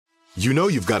You know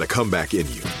you've got a comeback in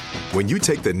you. When you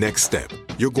take the next step,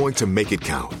 you're going to make it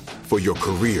count for your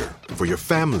career, for your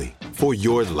family, for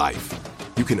your life.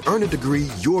 You can earn a degree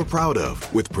you're proud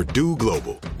of with Purdue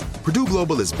Global. Purdue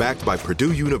Global is backed by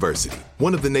Purdue University,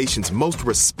 one of the nation's most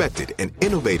respected and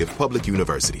innovative public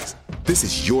universities. This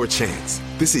is your chance.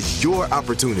 This is your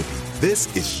opportunity.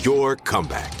 This is your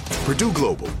comeback. Purdue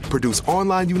Global, Purdue's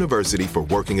online university for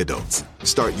working adults.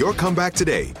 Start your comeback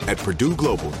today at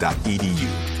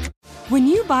purdueglobal.edu. When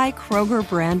you buy Kroger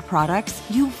brand products,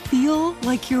 you feel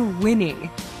like you're winning.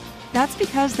 That's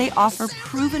because they offer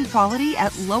proven quality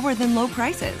at lower than low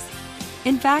prices.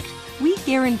 In fact, we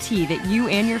guarantee that you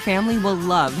and your family will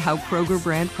love how Kroger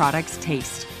brand products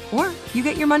taste, or you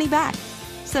get your money back.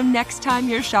 So next time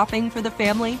you're shopping for the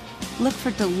family, look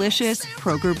for delicious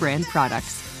Kroger brand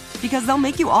products, because they'll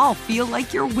make you all feel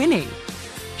like you're winning.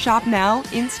 Shop now,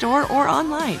 in-store, or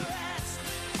online.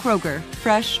 Kroger,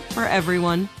 fresh for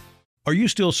everyone. Are you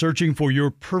still searching for your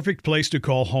perfect place to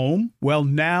call home? Well,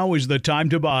 now is the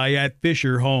time to buy at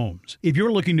Fisher Homes. If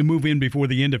you're looking to move in before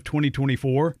the end of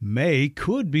 2024, May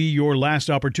could be your last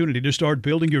opportunity to start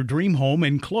building your dream home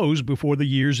and close before the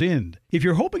year's end. If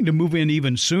you're hoping to move in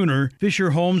even sooner,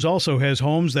 Fisher Homes also has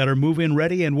homes that are move-in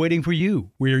ready and waiting for you,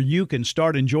 where you can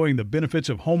start enjoying the benefits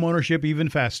of homeownership even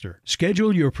faster.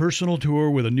 Schedule your personal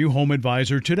tour with a new home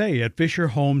advisor today at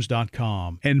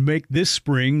FisherHomes.com and make this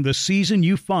spring the season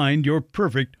you find your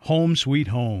perfect home sweet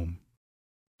home.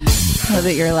 So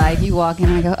that you're like, you walk in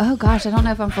and I go, oh gosh, I don't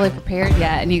know if I'm fully prepared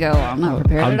yet. And you go, well, I'm not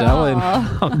prepared at all.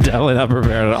 I'm definitely not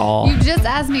prepared at all. You just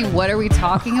asked me, what are we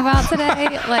talking about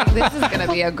today? Like, this is going to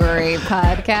be a great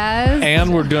podcast.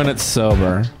 And we're doing it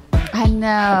sober. I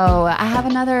know. I have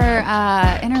another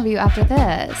interview after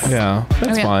this. Yeah,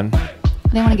 that's fine. I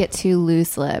don't want to get too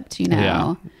loose-lipped, you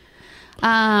know.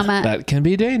 Yeah. That can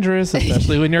be dangerous,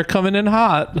 especially when you're coming in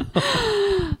hot.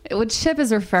 What Chip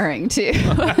is referring to.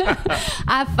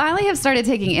 I finally have started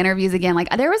taking interviews again. Like,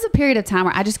 there was a period of time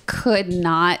where I just could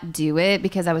not do it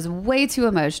because I was way too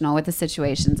emotional with the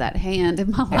situations at hand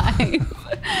in my life.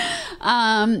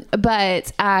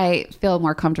 But I feel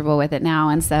more comfortable with it now.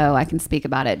 And so I can speak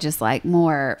about it just like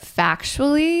more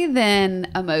factually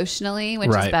than emotionally,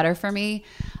 which is better for me.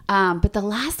 But the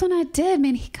last one I did,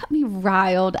 man, he got me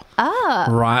riled up.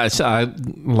 Right. So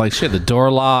she had the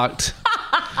door locked.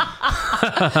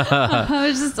 I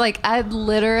was just like, I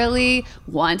literally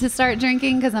want to start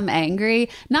drinking because I'm angry,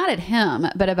 not at him,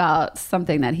 but about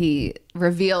something that he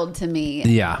revealed to me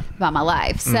about my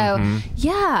life. So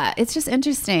yeah, it's just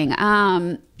interesting.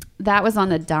 That was on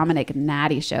the Dominic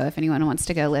Natty show, if anyone wants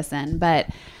to go listen. But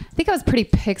I think I was pretty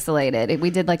pixelated.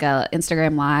 We did like a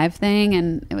Instagram live thing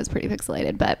and it was pretty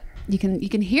pixelated, but you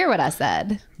can hear what I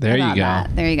said. There you go.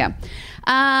 That. There you go.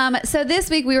 So this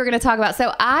week we were going to talk about,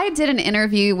 so I did an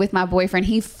interview with my boyfriend.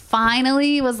 He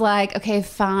finally was like, okay,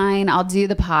 fine, I'll do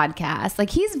the podcast. Like,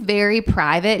 he's very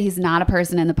private. He's not a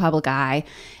person in the public eye.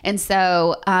 And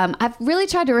so I've really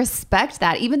tried to respect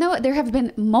that, even though there have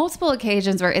been multiple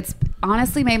occasions where it's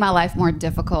honestly made my life more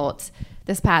difficult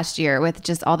this past year with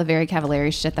just all the very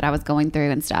cavalier shit that I was going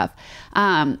through and stuff.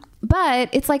 But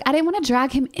it's like, I didn't want to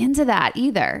drag him into that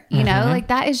either. You know, like,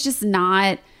 that is just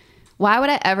not, why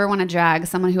would I ever want to drag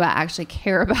someone who I actually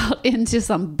care about into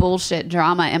some bullshit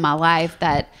drama in my life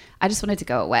that I just wanted to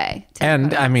go away.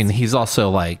 And I mean, he's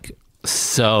also like,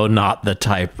 so not the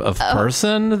type of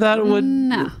person that would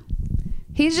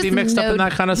he's just be mixed up in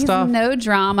that kind of stuff. No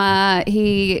drama.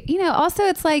 He, you know, also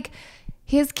it's like,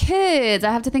 his kids,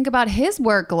 I have to think about his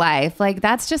work life. Like,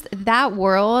 that's just, that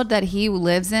world that he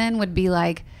lives in would be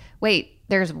like, wait,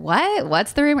 there's what?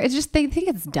 What's the rumor? It's just, they think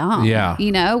it's dumb. Yeah.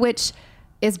 You know, which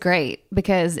is great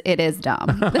because it is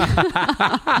dumb. But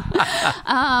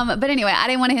anyway, I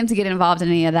didn't want him to get involved in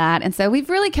any of that. And so we've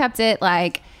really kept it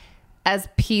like as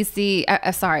PC,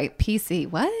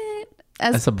 what?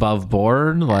 As above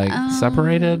board, like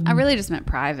separated? I really just meant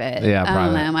private. Yeah, private. I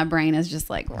don't know. My brain is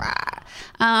just like, rah.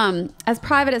 As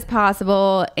private as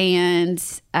possible.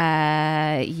 And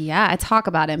I talk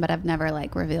about him, but I've never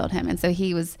like revealed him. And so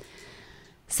he was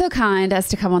so kind as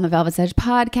to come on the Velvet's Edge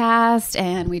podcast,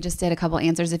 and we just did a couple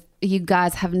answers. If you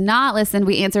guys have not listened,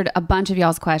 we answered a bunch of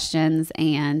y'all's questions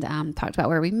and talked about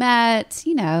where we met,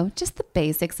 you know, just the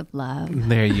basics of love.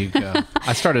 There you go.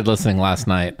 I started listening last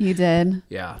night. You did?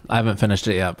 Yeah. I haven't finished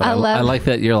it yet, but I like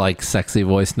that you're like sexy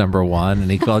voice number 1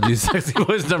 and he called you sexy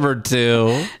voice number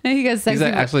 2. And he goes, sexy.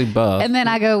 He's actually both. And then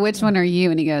I go, which one are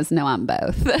you? And he goes, no, I'm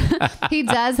both. He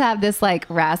does have this like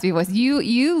raspy voice.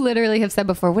 You literally have said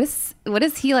before, what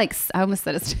is he like? I almost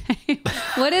said his name.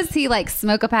 What does he like?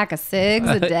 Smoke a pack of cigs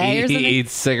a day or something? He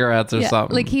eats cigarettes or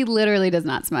something. Like he literally does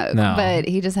not smoke, No. but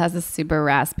he just has a super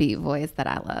raspy voice that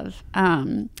I love.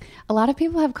 A lot of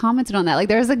people have commented on that. Like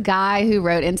there's a guy who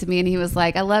wrote into me and he was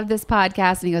like, I love this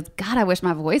podcast. And he goes, God, I wish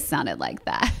my voice sounded like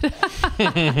that.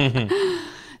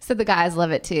 So the guys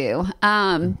love it too.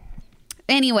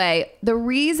 Anyway, the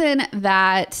reason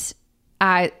that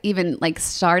I even like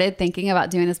started thinking about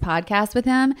doing this podcast with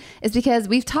him is because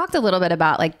we've talked a little bit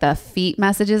about like the feet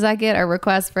messages I get or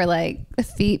requests for like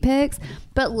feet pics.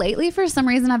 But lately, for some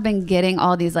reason, I've been getting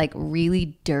all these like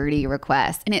really dirty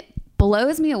requests, and it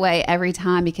blows me away every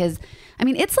time because I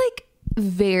mean, it's like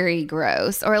very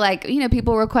gross. Or like, you know,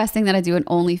 people requesting that I do an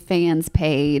OnlyFans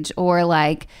page or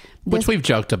like, which we've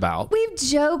joked about.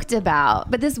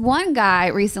 But this one guy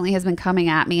recently has been coming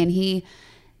at me and he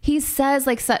says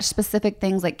like such specific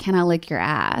things like, can I lick your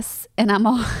ass? And I'm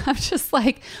just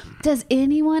like, does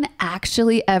anyone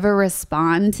actually ever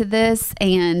respond to this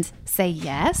and say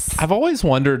yes? I've always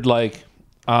wondered like,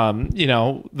 you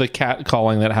know, the cat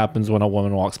calling that happens when a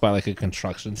woman walks by like a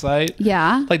construction site.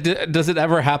 Yeah. Like, does it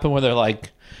ever happen where they're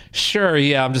like, sure,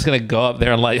 yeah, I'm just going to go up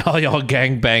there and like, oh, y'all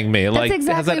gang bang me. That's like,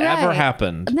 exactly has that right. ever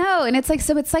happened? No. And it's like,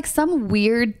 so it's like some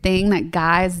weird thing that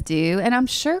guys do. And I'm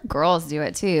sure girls do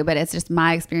it too, but it's just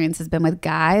my experience has been with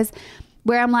guys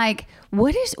where I'm like,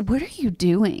 what are you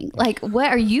doing? Like,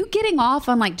 what are you getting off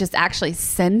on like just actually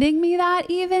sending me that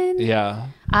even? Yeah.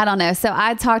 I don't know. So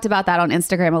I talked about that on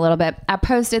Instagram a little bit. I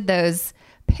posted those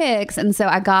pics. And so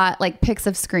I got like pics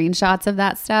of screenshots of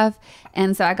that stuff.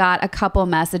 And so I got a couple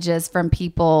messages from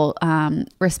people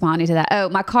responding to that. Oh,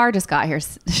 my car just got here.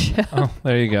 Oh,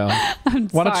 there you go.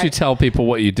 Why don't you tell people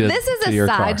what you did? This is a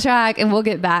sidetrack, and we'll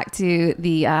get back to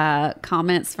the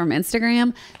comments from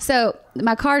Instagram. So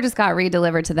my car just got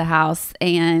redelivered to the house,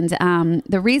 and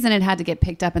the reason it had to get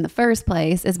picked up in the first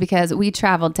place is because we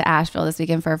traveled to Asheville this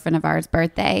weekend for a friend of ours'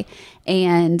 birthday,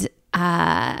 and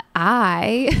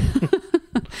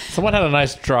Someone had a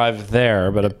nice drive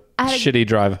there, but a shitty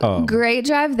drive home. Great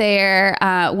drive there,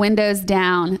 windows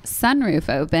down, sunroof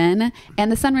open,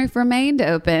 and the sunroof remained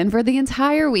open for the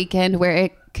entire weekend where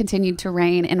it continued to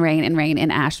rain and rain and rain in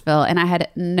Asheville, and I had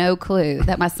no clue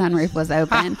that my sunroof was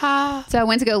open. So I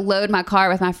went to go load my car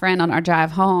with my friend on our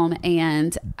drive home,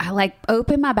 and I like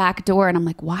opened my back door and I'm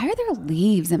like, why are there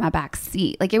leaves in my back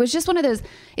seat? Like it was just one of those,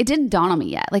 it didn't dawn on me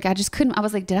yet. Like I just couldn't, I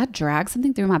was like, did I drag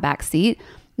something through my back seat?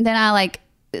 And then I like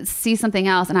see something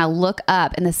else and I look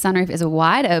up and the sunroof is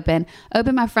wide open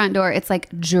my front door, it's like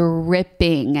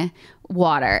dripping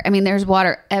water. I mean, there's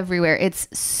water everywhere. It's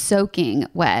soaking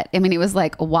wet. I mean, it was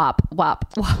like wop,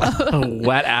 wop, wop.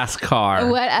 Wet ass car.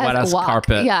 Wet ass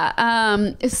carpet.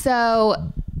 Yeah. So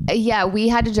yeah, we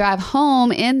had to drive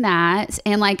home in that.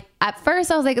 And like, at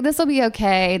first I was like, this will be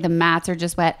okay. The mats are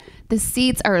just wet. The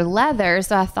seats are leather.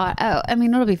 So I thought, oh, I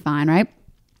mean, it'll be fine, right?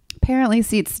 Apparently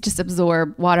seats just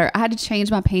absorb water. I had to change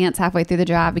my pants halfway through the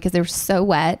drive because they were so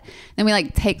wet. Then we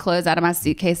like take clothes out of my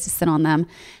suitcase to sit on them.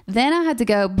 Then I had to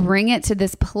go bring it to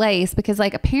this place because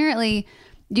like apparently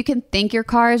you can think your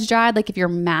car is dried, like if your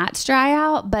mats dry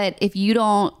out, but if you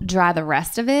don't dry the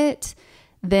rest of it,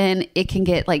 then it can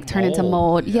get like turned into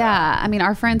mold. Yeah. I mean,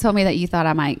 our friend told me that you thought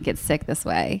I might get sick this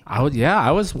way. I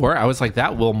was worried. I was like,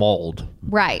 that will mold.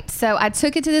 Right. So I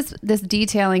took it to this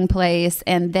detailing place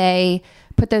and they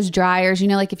put those dryers, you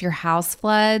know, like if your house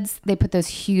floods, they put those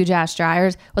huge ass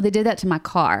dryers. Well, they did that to my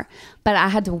car, but I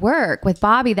had to work with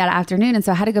Bobby that afternoon. And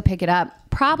so I had to go pick it up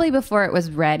probably before it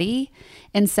was ready.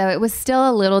 And so it was still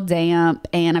a little damp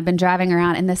and I've been driving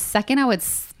around. And the second I would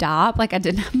stop, like I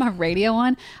didn't have my radio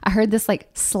on, I heard this like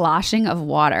sloshing of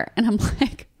water. And I'm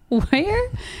like,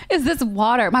 where is this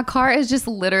water? My car is just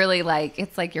literally like,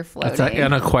 it's like you're floating. It's like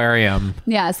an aquarium.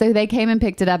 Yeah. So they came and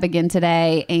picked it up again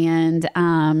today.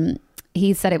 And,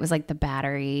 he said it was like the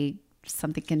battery,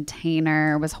 something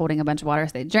container was holding a bunch of water.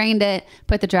 So they drained it,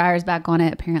 put the dryers back on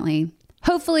it. Apparently,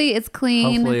 hopefully it's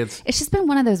clean. Hopefully it's just been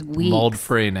one of those weeks. Mold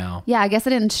free now. Yeah. I guess I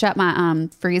didn't shut my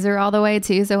freezer all the way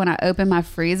too. So when I opened my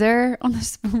freezer on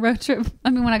this road trip,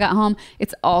 when I got home,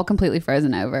 it's all completely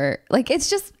frozen over. Like it's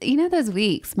just, you know, those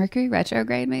weeks, Mercury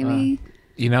retrograde maybe.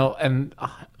 You know, and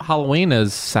Halloween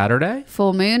is Saturday.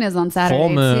 Full moon is on Saturday. Full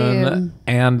moon too.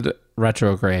 And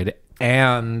retrograde.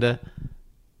 And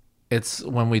it's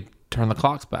when we turn the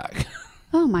clocks back.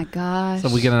 Oh my gosh. So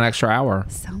we get an extra hour.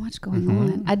 So much going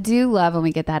on. I do love when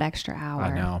we get that extra hour.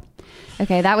 I know.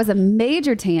 Okay, that was a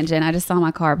major tangent. I just saw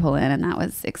my car pull in and that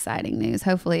was exciting news.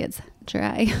 Hopefully it's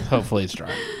dry. Hopefully it's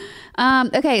dry.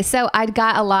 Okay, so I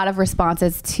got a lot of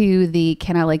responses to the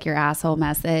 "Can I lick your asshole"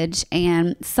 message,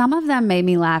 and some of them made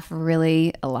me laugh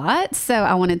really a lot. So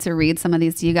I wanted to read some of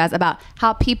these to you guys about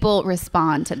how people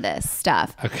respond to this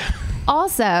stuff. Okay.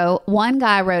 Also, one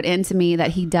guy wrote into me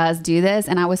that he does do this,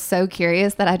 and I was so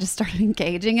curious that I just started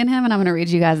engaging in him, and I'm going to read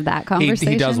you guys that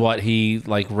conversation. He does what? He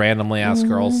like randomly asks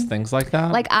girls things like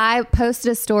that? Like I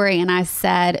posted a story and I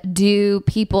said, do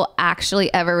people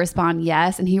actually ever respond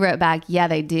yes? And he wrote back, yeah,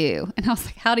 they do. And I was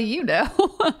like, how do you know?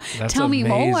 Tell me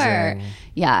more.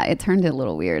 Yeah, it turned it a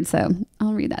little weird. So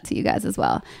I'll read that to you guys as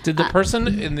well. Did the person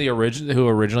in the who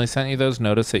originally sent you those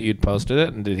notice that you'd posted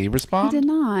it? And did he respond? He did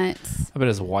not. I bet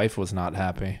his wife was not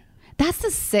happy. That's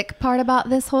the sick part about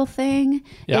this whole thing.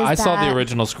 Yeah, I saw the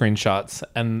original screenshots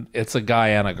and it's a guy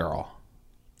and a girl.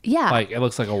 Yeah. Like, it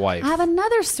looks like a wife. I have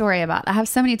another story about I have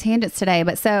so many tangents today.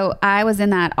 But so I was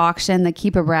in that auction, the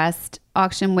Keep a Breast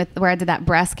auction where I did that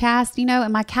breast cast,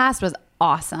 and my cast was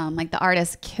awesome. Like the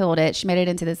artist killed it. She made it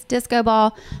into this disco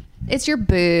ball. It's your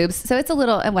boobs. So it's a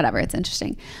little, and whatever, it's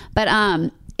interesting.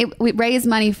 But we raise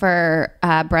money for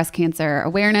breast cancer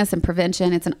awareness and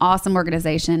prevention. It's an awesome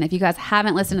organization. If you guys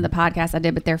haven't listened to the podcast I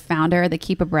did with their founder, the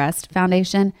Keep a Breast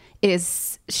Foundation,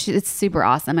 it's super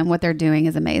awesome. And what they're doing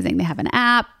is amazing. They have an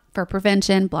app for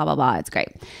prevention, blah, blah, blah. It's great.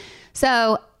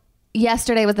 So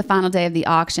yesterday was the final day of the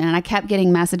auction. And I kept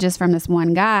getting messages from this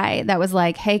one guy that was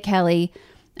like, hey, Kelly,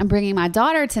 I'm bringing my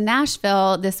daughter to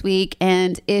Nashville this week.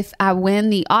 And if I win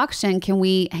the auction, can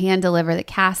we hand deliver the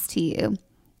cast to you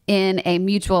in a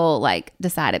mutual,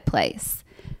 decided place?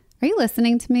 Are you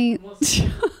listening to me?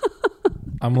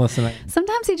 I'm listening.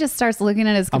 Sometimes he just starts looking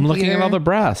at his computer. I'm looking at all the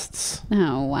breasts.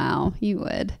 Oh, wow. You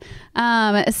would.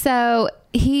 So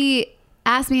he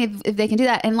asked me if they can do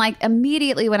that. And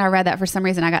immediately when I read that, for some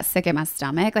reason, I got sick in my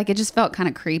stomach. It just felt kind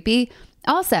of creepy.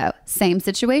 Also, same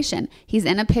situation. He's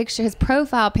in a picture. His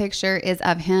profile picture is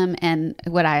of him and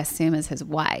what I assume is his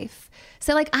wife.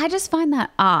 So I just find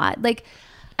that odd.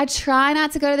 I try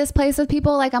not to go to this place with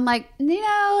people. I'm like,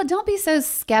 don't be so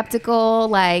skeptical.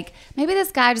 Maybe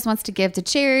this guy just wants to give to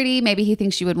charity. Maybe he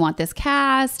thinks you would want this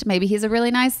cast. Maybe he's a really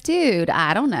nice dude.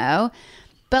 I don't know.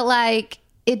 But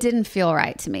it didn't feel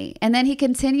right to me. And then he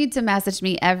continued to message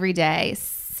me every day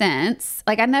since.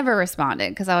 I never responded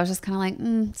because I was just kind of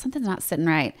like, something's not sitting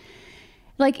right.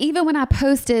 Even when I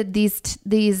posted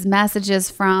these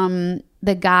messages from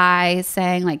the guy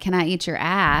saying can I eat your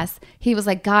ass? He was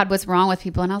like, God, what's wrong with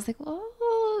people? And I was like,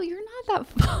 oh, you're not that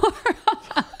far.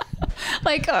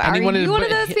 Are you one of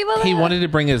those people? He wanted to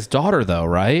bring his daughter though,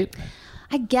 right?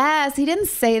 I guess he didn't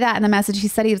say that in the message. He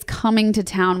said he was coming to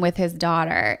town with his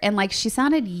daughter, and she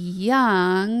sounded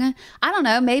young. I don't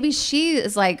know. Maybe she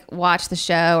is watch the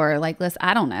show or listen.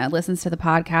 I don't know. Listens to the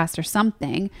podcast or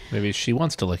something. Maybe she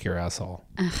wants to lick your asshole.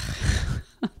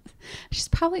 She's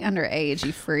probably underage,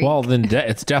 you freak. Well, then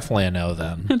it's definitely a no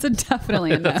then. It's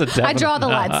definitely a no. I draw the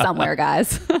line somewhere,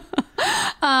 guys.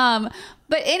 But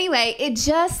anyway, it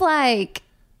just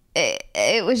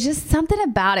it was just something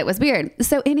about it was weird.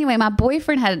 So anyway, my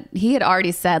boyfriend had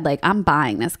already said I'm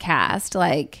buying this cast.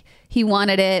 He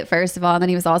wanted it first of all, and then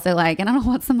he was also and I don't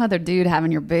want some other dude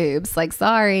having your boobs.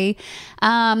 Sorry.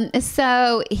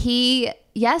 So he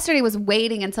yesterday was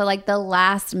waiting until the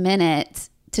last minute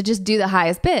to just do the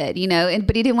highest bid,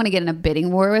 but he didn't want to get in a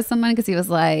bidding war with someone because he was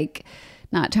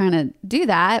not trying to do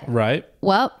that. Right.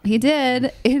 Well, he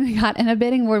did. He got in a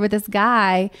bidding war with this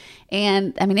guy.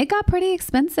 And it got pretty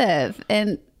expensive.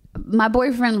 And my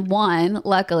boyfriend won,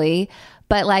 luckily.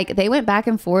 But they went back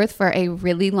and forth for a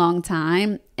really long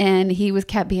time. And he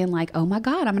kept being like, oh my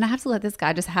God, I'm going to have to let this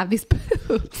guy just have these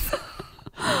boobs.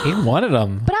 He wanted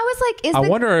them. But I was like,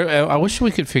 I wish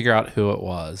we could figure out who it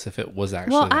was, if it was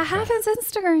actually. Well, I have his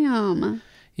Instagram.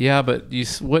 Yeah, but you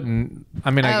wouldn't.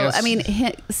 I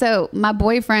guess. So my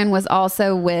boyfriend was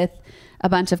also with a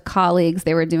bunch of colleagues.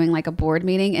 They were doing a board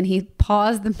meeting, and he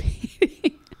paused the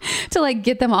meeting to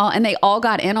get them all, and they all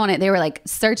got in on it. They were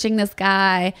searching this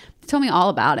guy. He told me all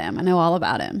about him. I know all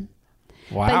about him.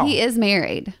 Wow. But he is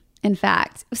married, in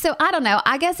fact. So I don't know.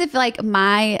 I guess if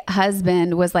my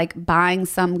husband was buying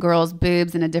some girl's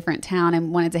boobs in a different town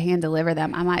and wanted to hand deliver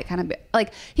them, I might kind of be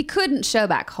he couldn't show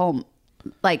back home,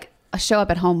 show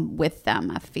up at home with them,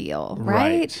 I feel,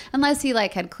 right? Unless he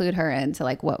had clued her into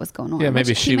what was going on. Yeah,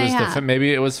 maybe she was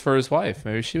maybe it was for his wife.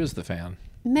 Maybe she was the fan.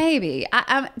 Maybe.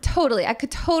 I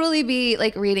could totally be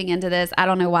reading into this. I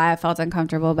don't know why I felt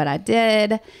uncomfortable, but I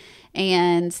did.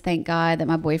 And thank God that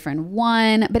my boyfriend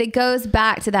won. But it goes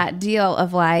back to that deal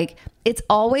of it's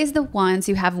always the ones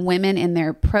who have women in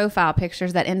their profile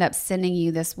pictures that end up sending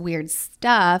you this weird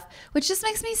stuff, which just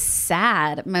makes me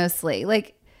sad mostly.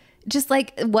 just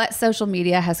like what social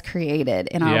media has created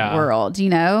in our world, you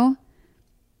know?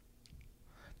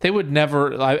 They would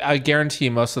never, I guarantee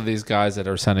you most of these guys that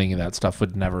are sending you that stuff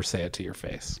would never say it to your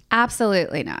face.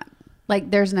 Absolutely not.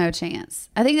 Like, there's no chance.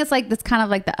 I think it's like, that's kind of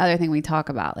like the other thing we talk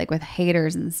about, like with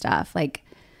haters and stuff. Like,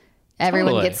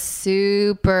 everyone gets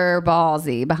super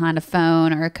ballsy behind a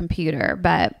phone or a computer.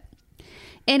 But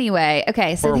anyway,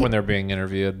 okay. So or when they're being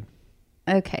interviewed.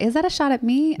 Okay. Is that a shot at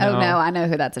me? No. Oh, no. I know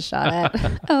who that's a shot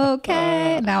at.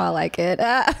 Okay. Now I like it.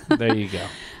 There you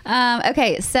go.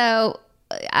 Okay. So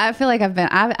I feel like I've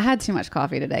had too much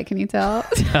coffee today. Can you tell?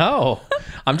 No.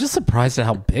 I'm just surprised at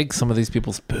how big some of these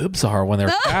people's boobs are when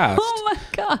they're cast. Oh, my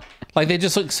God. Like, they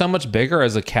just look so much bigger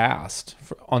as a cast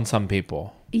on some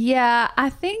people. Yeah,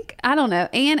 I don't know.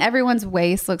 And everyone's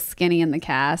waist looks skinny in the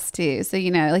cast, too. So, you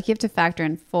know, like, you have to factor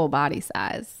in full body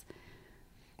size.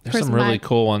 There's some really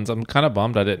cool ones. I'm kind of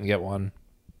bummed I didn't get one.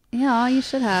 Yeah, you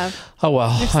should have. Oh,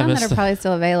 well. There's some that are probably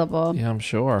still available. Yeah, I'm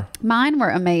sure. Mine were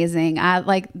amazing.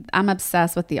 I'm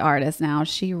obsessed with the artist now.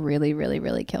 She really, really,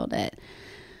 really killed it.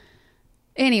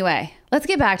 Anyway, let's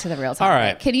get back to the real topic. All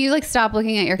right. Can you stop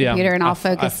looking at your computer and I'll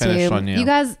focus too? On you. You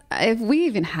guys, if we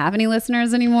even have any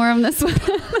listeners anymore on this one.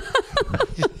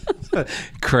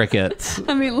 Crickets.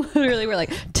 I mean, literally, we're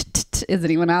like, is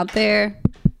anyone out there?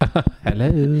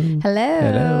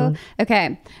 Hello.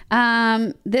 Okay.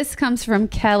 This comes from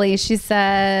Kelly. She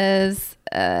says,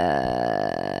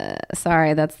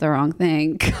 sorry, that's the wrong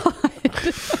thing.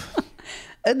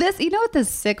 This, you know what the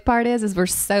sick part is we're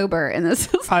sober, and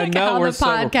this is like how the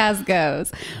podcast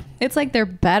goes. It's like they're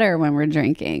better when we're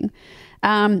drinking.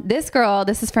 This girl,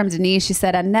 this is from Denise. She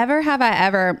said, never have I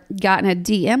ever gotten a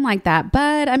DM like that,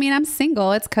 but I mean, I'm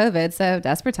single. It's COVID, so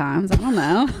desperate times. I don't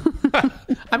know.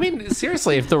 I mean,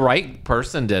 seriously, if the right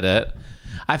person did it,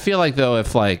 I feel like though,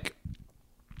 if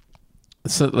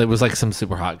so it was like some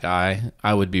super hot guy,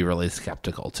 I would be really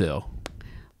skeptical too.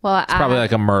 Well, it's probably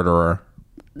like a murderer.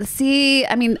 See,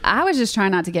 I mean, I was just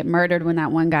trying not to get murdered when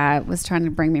that one guy was trying to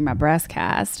bring me my breast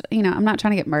cast. You know, I'm not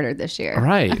trying to get murdered this year.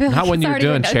 Right. Not when you're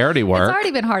doing charity work. It's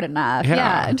already been hard enough.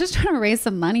 Yeah. I'm just trying to raise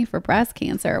some money for breast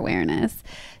cancer awareness.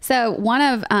 So one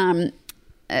of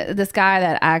this guy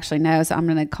that I actually know, so I'm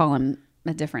going to call him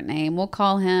a different name. We'll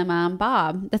call him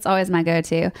Bob. That's always my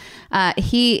go-to.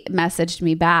 He messaged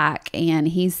me back and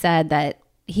he said that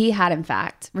he had in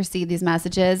fact received these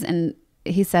messages, and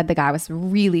he said the guy was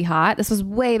really hot. This was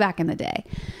way back in the day.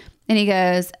 And he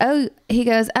goes, oh,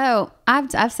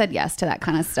 I've said yes to that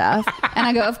kind of stuff. And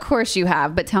I go, of course you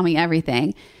have, but tell me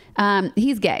everything.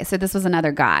 He's gay. So this was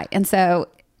another guy. And so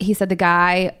he said the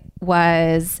guy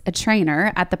was a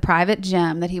trainer at the private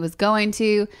gym that he was going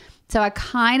to. So I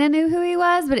kind of knew who he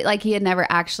was, but he had never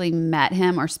actually met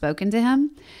him or spoken to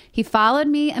him. He followed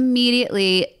me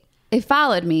immediately.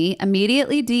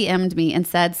 Immediately DM'd me and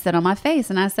said, sit on my face.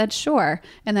 And I said, sure.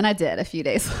 And then I did a few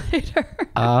days later.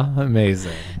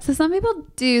 Amazing. So some people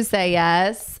do say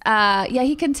yes. Yeah,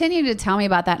 he continued to tell me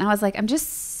about that. And I was like, I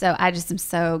just am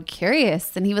so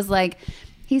curious. And he was like,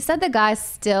 he said the guy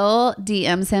still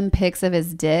DMs him pics of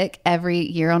his dick every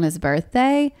year on his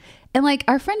birthday. And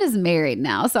our friend is married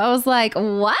now. So I was like,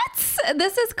 what?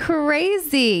 This is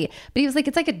crazy. But he was like,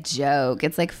 it's like a joke.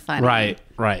 It's funny.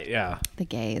 Right. Yeah. The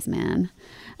gays, man.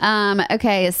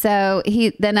 Okay. So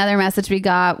the another message we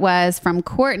got was from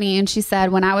Courtney. And she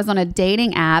said, when I was on a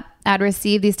dating app, I'd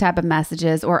receive these type of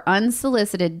messages or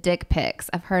unsolicited dick pics.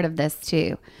 I've heard of this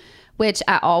too, which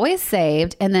I always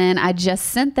saved. And then I just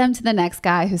sent them to the next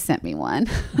guy who sent me one.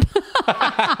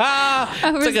 It's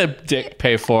like a dick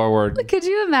pay forward. Could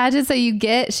you imagine? So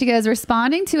she goes,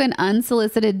 responding to an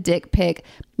unsolicited dick pic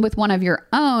with one of your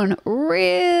own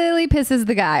really pisses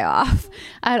the guy off.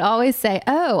 I'd always say,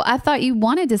 oh, I thought you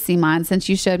wanted to see mine since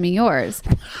you showed me yours.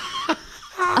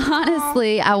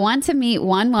 Honestly, I want to meet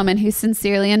one woman who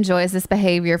sincerely enjoys this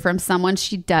behavior from someone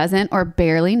she doesn't or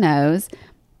barely knows.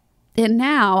 And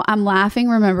now I'm laughing,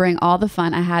 remembering all the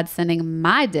fun I had sending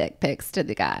my dick pics to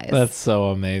the guys. That's so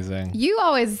amazing. You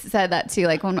always said that too.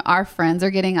 When our friends are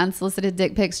getting unsolicited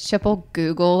dick pics, Chip will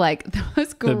Google the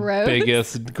most gross, the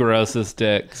biggest, grossest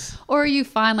dicks. Or you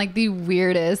find the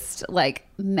weirdest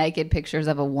naked pictures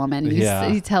of a woman.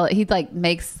 He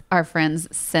makes our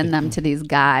friends send them to these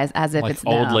guys as if it's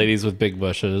old them. Ladies with big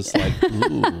bushes.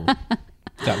 Ooh,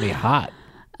 got me hot.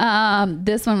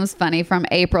 This one was funny from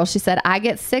April. She said, I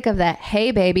get sick of that, hey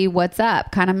baby, what's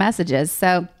up kind of messages.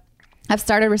 So I've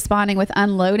started responding with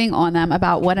unloading on them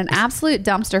about what an absolute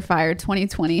dumpster fire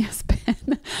 2020 has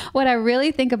been. What I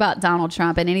really think about Donald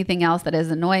Trump and anything else that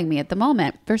is annoying me at the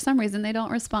moment. For some reason, they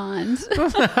don't respond.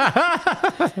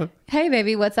 Hey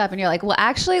baby, what's up? And you're like, well,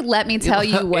 actually, let me tell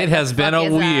you what it has been a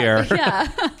year. Yeah.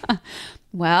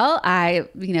 Well, I,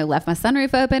 left my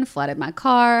sunroof open, flooded my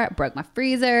car, broke my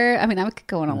freezer. I mean, I could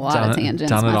go on a lot of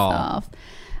tangents myself.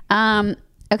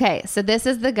 Okay, so this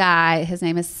is the guy, his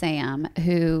name is Sam,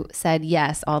 who said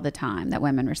yes all the time that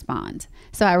women respond.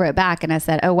 So I wrote back and I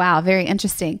said, oh, wow, very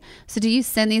interesting. So do you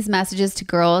send these messages to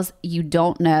girls you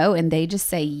don't know and they just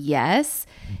say yes?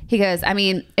 He goes, I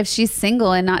mean, if she's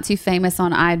single and not too famous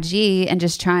on IG and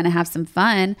just trying to have some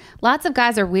fun, lots of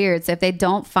guys are weird. So if they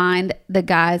don't find the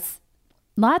guys...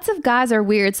 Lots of guys are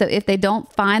weird, so if they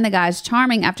don't find the guys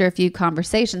charming after a few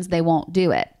conversations, they won't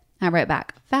do it. I wrote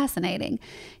back, fascinating.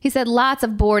 He said, lots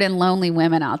of bored and lonely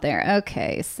women out there.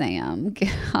 Okay, Sam,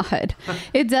 God.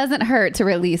 It doesn't hurt to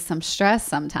release some stress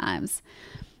sometimes.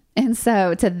 And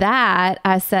so to that,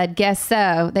 I said, guess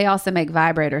so. They also make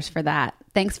vibrators for that.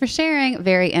 Thanks for sharing.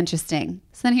 Very interesting.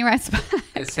 So then he writes back.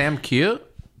 Is Sam cute?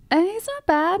 He's not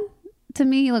bad. To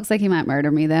me, he looks like he might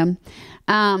murder me, though.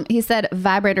 He said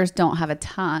vibrators don't have a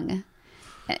tongue.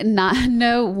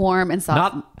 No warm and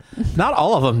soft. Not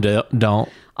all of them don't.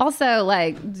 Also,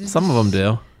 some of them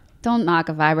do. Don't knock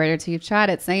a vibrator till you've tried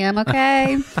it, Sam.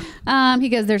 Okay. He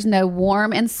goes, there's no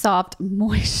warm and soft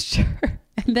moisture.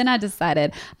 And then I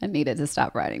decided I needed to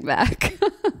stop writing back.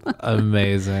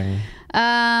 Amazing.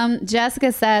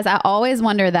 Jessica says, I always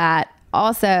wonder that.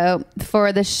 Also,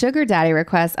 for the sugar daddy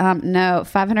request, no,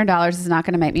 $500 is not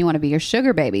going to make me want to be your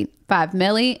sugar baby. $5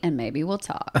 million and maybe we'll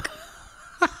talk.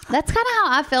 That's kind of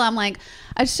how I feel. I'm like,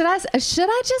 should I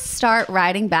just start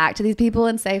writing back to these people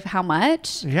and say how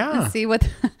much? Yeah. And see what.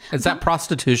 Is that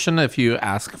prostitution if you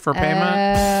ask for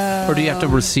payment? Or do you have to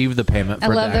receive the payment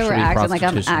for I love that we're acting like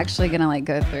I'm prostitution? actually going to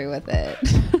go through with it.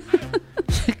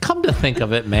 Come to think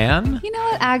of it, man. You know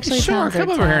what? Actually, sure, come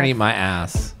over tough. here and eat my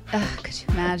ass. Could you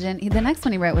imagine? The next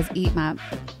one he wrote was eat my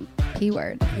P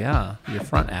word. Yeah, your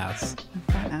front ass. My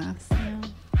front ass. Yeah.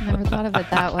 Never thought of it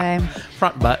that way.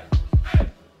 Front butt.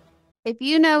 If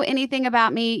you know anything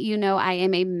about me, you know I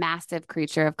am a massive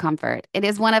creature of comfort. It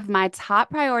is one of my top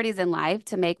priorities in life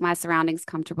to make my surroundings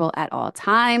comfortable at all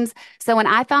times. So when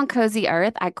I found Cozy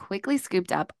Earth, I quickly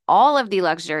scooped up all of the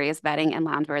luxurious bedding and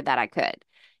loungewear that I could.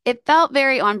 It felt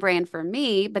very on brand for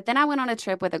me, but then I went on a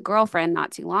trip with a girlfriend not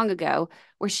too long ago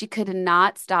where she could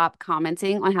not stop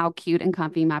commenting on how cute and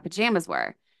comfy my pajamas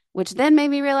were, which then made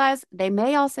me realize they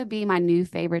may also be my new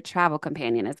favorite travel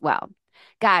companion as well.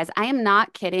 Guys, I am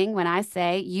not kidding when I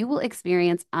say you will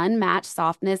experience unmatched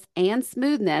softness and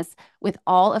smoothness with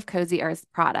all of Cozy Earth's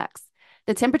products.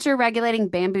 The temperature-regulating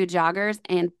bamboo joggers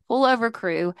and pullover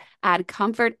crew add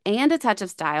comfort and a touch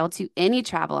of style to any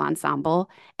travel ensemble,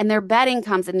 and their bedding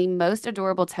comes in the most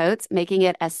adorable totes, making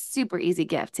it a super easy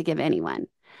gift to give anyone.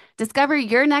 Discover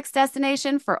your next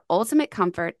destination for ultimate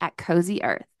comfort at Cozy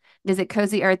Earth. Visit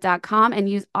CozyEarth.com and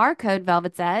use our code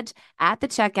Velvet's Edge at the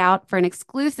checkout for an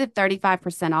exclusive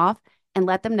 35% off, and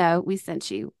let them know we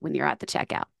sent you when you're at the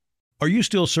checkout. Are you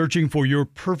still searching for your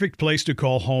perfect place to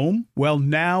call home? Well,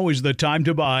 now is the time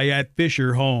to buy at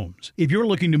Fisher Homes. If you're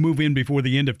looking to move in before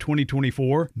the end of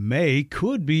 2024, May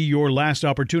could be your last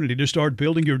opportunity to start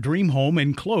building your dream home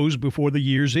and close before the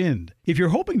year's end. If you're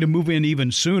hoping to move in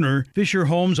even sooner, Fisher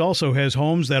Homes also has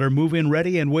homes that are move-in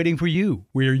ready and waiting for you,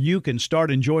 where you can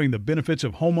start enjoying the benefits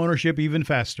of homeownership even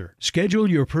faster. Schedule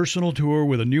your personal tour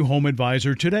with a new home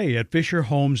advisor today at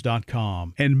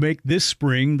FisherHomes.com and make this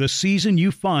spring the season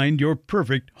you find your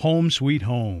perfect home sweet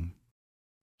home.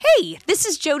 Hey, this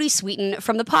is Jody Sweeten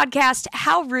from the podcast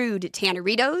How Rude,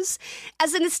 Tanneritos.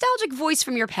 As a nostalgic voice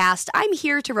from your past, I'm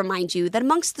here to remind you that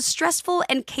amongst the stressful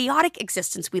and chaotic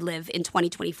existence we live in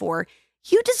 2024,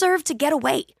 you deserve to get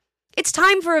away. It's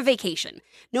time for a vacation,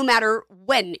 no matter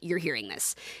when you're hearing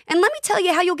this. And let me tell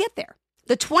you how you'll get there.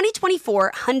 The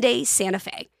 2024 Hyundai Santa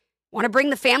Fe. Want to bring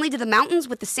the family to the mountains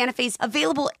with the Santa Fe's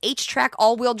available H-Track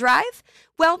all-wheel drive?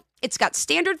 Well, it's got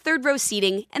standard third-row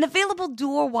seating and available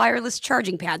dual wireless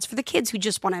charging pads for the kids who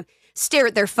just want to stare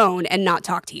at their phone and not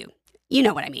talk to you. You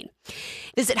know what I mean.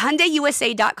 Visit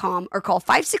HyundaiUSA.com or call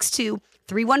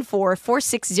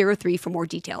 562-314-4603 for more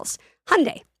details.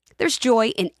 Hyundai, there's joy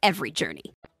in every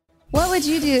journey. What would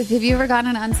you do? Have you ever gotten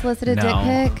an unsolicited dick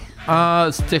pic?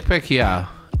 Dick pic, yeah.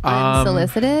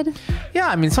 Unsolicited? Yeah,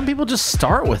 I mean, some people just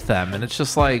start with them, and it's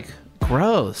just like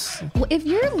gross. Well, if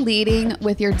you're leading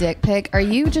with your dick pic, are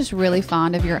you just really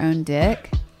fond of your own dick?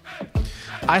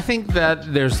 I think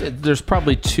that there's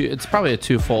probably it's probably a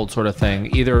twofold sort of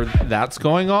thing. Either that's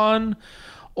going on,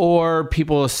 or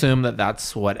people assume that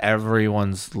that's what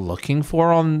everyone's looking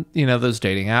for on, those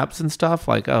dating apps and stuff.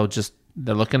 Like, oh, just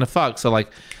they're looking to fuck. So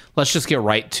like, let's just get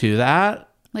right to that.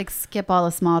 Like skip all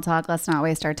the small talk. Let's not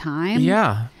waste our time.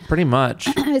 Yeah, pretty much.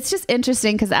 It's just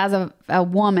interesting because as a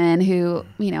woman who,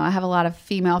 I have a lot of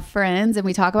female friends and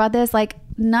we talk about this, like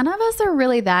none of us are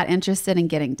really that interested in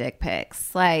getting dick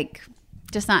pics. Like,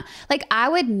 just not. Like, I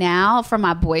would now, from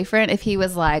my boyfriend, if he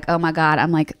was like, oh my God,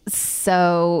 I'm like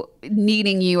so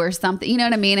needing you or something, you know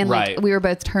what I mean? And Right. like we were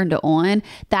both turned on,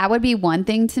 that would be one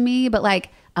thing to me. But like,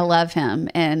 I love him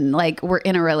and like we're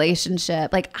in a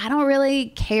relationship. Like, I don't really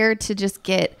care to just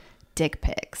get dick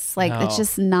pics. Like, No. it's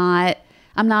just not.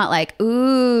 I'm not like,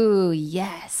 ooh,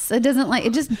 yes. It doesn't like,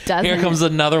 it just doesn't. Here comes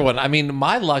another one. I mean,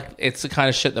 my luck, it's the kind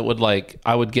of shit that would like,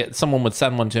 someone would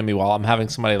send one to me while I'm having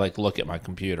somebody like look at my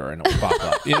computer and it would pop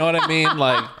up. You know what I mean?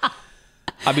 Like,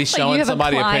 I'd be showing have a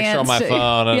somebody a picture on my client,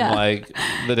 phone and yeah. like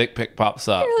the dick pic pops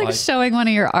up. You're like showing one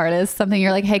of your artists something.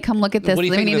 You're like, hey, come look at this. What do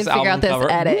you We think need of to this figure out album this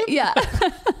cover? edit. Yeah.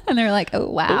 And they're like, oh,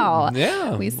 wow.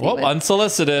 yeah. We see Well, what-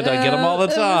 unsolicited. I get them all the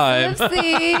time.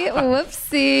 Whoopsie.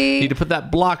 Whoopsie. Need to put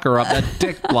that blocker up, that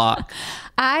dick block.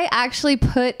 I actually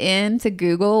put into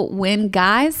Google, when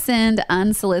guys send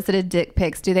unsolicited dick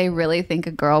pics, do they really think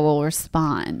a girl will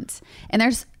respond? And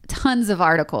there's tons of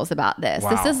articles about this. Wow.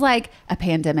 This is like a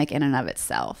pandemic in and of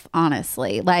itself,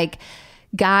 honestly. Like,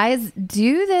 guys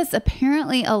do this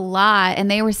apparently a lot. And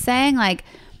they were saying like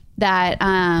that,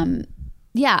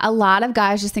 yeah, a lot of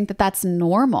guys just think that that's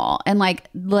normal. And like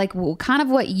well, kind of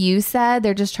what you said,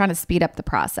 they're just trying to speed up the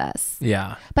process.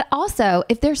 Yeah. But also,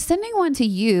 if they're sending one to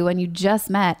you and you just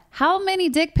met, how many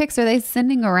dick pics are they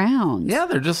sending around? Yeah,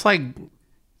 they're just like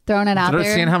Throwing it out they're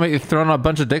there. seeing how many, throwing a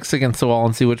bunch of dicks against the wall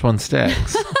and see which one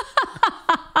sticks.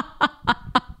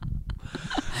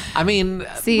 I mean,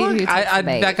 See who look, takes the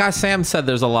bait. that guy Sam said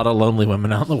there's a lot of lonely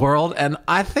women out in the world, and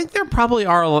I think there probably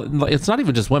are. It's not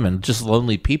even just women, just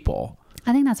lonely people.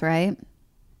 I think that's right.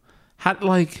 It's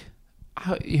like,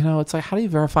 how do you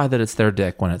verify that it's their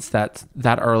dick when it's that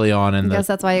early on in the guess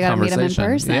that's why you gotta meet 'em in conversation?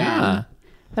 person. Yeah.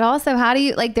 But also, how do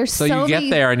you, like, there's So so you get many,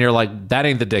 there and you're like, that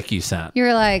ain't the dick you sent.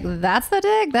 you're like, that's the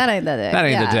dick? That ain't the dick. That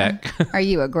ain't the Yeah. dick. Are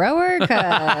you a grower? Cause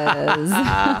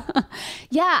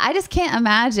yeah, I just can't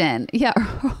imagine. Yeah.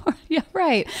 Yeah,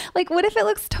 right. Like, what if it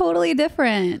looks totally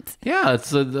different? Yeah,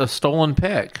 it's a stolen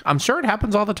pic. I'm sure it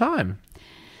happens all the time.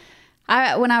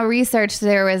 When I researched,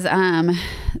 there was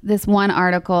this one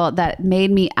article that made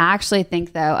me actually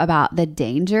think, though, about the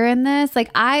danger in this.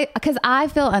 Like, because I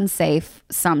feel unsafe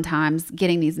sometimes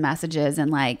getting these messages,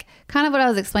 and like kind of what I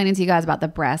was explaining to you guys about the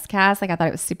breast cast. Like, I thought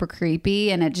it was super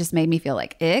creepy and it just made me feel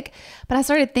like ick. But I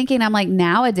started thinking, I'm like,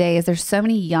 nowadays there's so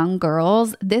many young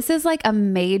girls. This is like a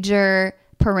major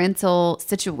parental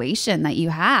situation that you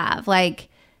have, like,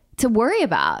 to worry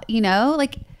about, you know,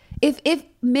 like. If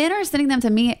men are sending them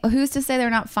to me, who's to say they're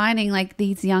not finding like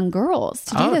these young girls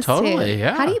to do this totally, to?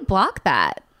 yeah. How do you block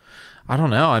that? I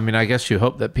don't know. I mean, I guess you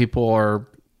hope that people are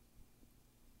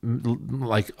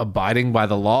like abiding by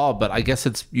the law, but I guess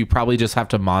you probably just have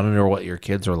to monitor what your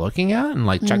kids are looking at and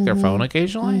like check their phone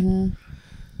occasionally.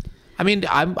 I mean,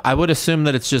 I would assume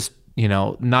that it's just,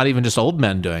 not even just old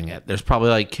men doing it. There's probably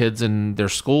like kids in their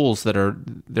schools that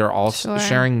they're all Sure.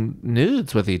 sharing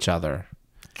nudes with each other.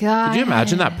 God. Could you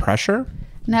imagine that pressure?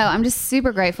 No, I'm just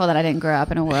super grateful that I didn't grow up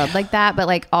in a world like that. But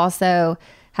like also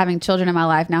having children in my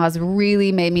life now has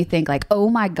really made me think like, oh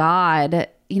my God,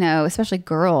 especially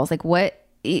girls, like what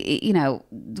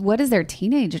is their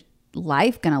teenage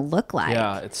life going to look like?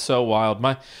 Yeah, it's so wild.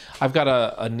 I've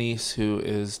got a niece who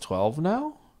is 12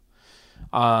 now.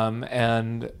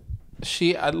 And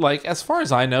she, like, as far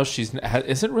as I know,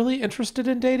 isn't really interested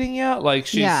in dating yet. Like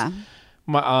she's, Yeah.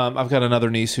 I've got another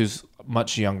niece who's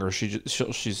much younger. She's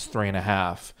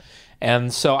 3.5.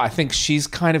 And so I think she's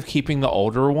kind of keeping the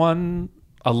older one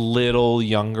a little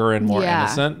younger and more Yeah.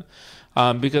 innocent.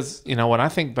 Because, when I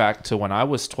think back to when I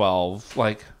was 12,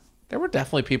 like there were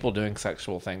definitely people doing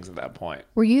sexual things at that point.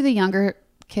 Were you the younger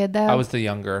kid though? I was the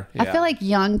younger. I Yeah. feel like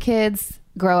young kids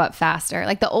grow up faster.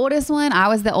 Like the oldest one, I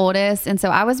was the oldest. And so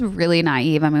I was really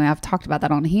naive. I mean, I've talked about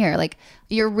that on here. Like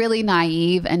you're really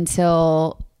naive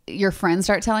until your friends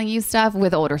start telling you stuff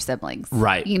with older siblings.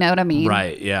 Right. You know what I mean?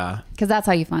 Right. Yeah. Because that's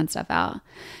how you find stuff out.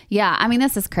 Yeah. I mean,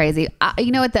 this is crazy.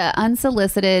 You know what? The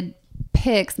unsolicited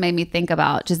pics made me think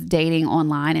about just dating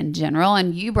online in general.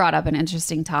 And you brought up an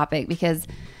interesting topic because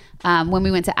when we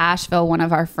went to Asheville, one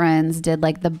of our friends did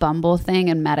like the Bumble thing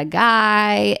and met a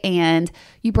guy. And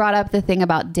you brought up the thing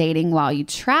about dating while you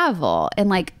travel and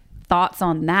like thoughts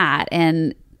on that.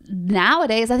 And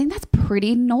nowadays, I think that's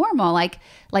pretty normal. Like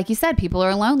you said, people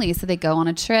are lonely, so they go on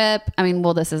a trip. I mean,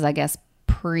 well, this is, I guess,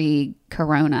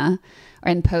 pre-corona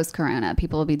or in post-corona,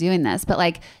 people will be doing this. But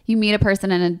like you meet a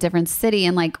person in a different city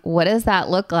and like, what does that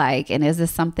look like? And is this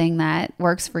something that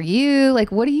works for you?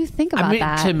 Like, what do you think about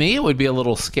that? To me, it would be a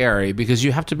little scary because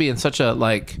you have to be in such a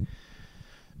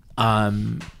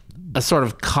a sort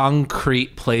of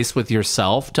concrete place with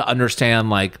yourself to understand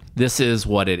like this is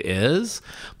what it is.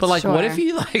 But like what if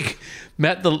you like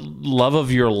met the love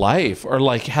of your life or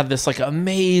like had this like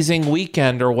amazing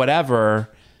weekend or whatever,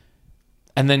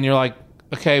 and then you're like,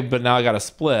 okay, but now I got to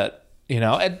split. You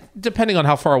know, and depending on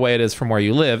how far away it is from where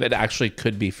you live, it actually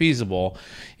could be feasible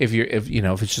if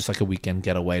it's just like a weekend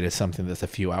getaway to something that's a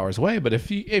few hours away. But if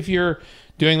you're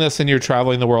doing this and you're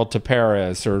traveling the world to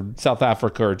Paris or South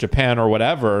Africa or Japan or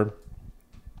whatever,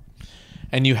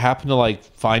 and you happen to like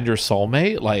find your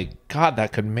soulmate, like, God,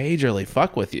 that could majorly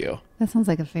fuck with you. That sounds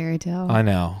like a fairy tale. I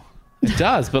know. It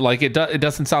does, but like it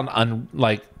doesn't sound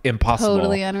like impossible.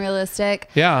 Totally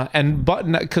unrealistic. Yeah, and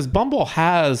because Bumble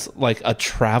has like a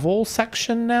travel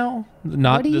section now.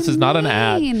 This is not an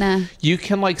ad. You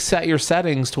can like set your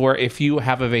settings to where if you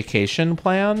have a vacation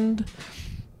planned,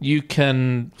 you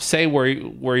can say where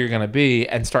you're going to be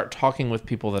and start talking with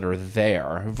people that are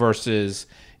there versus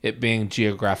it being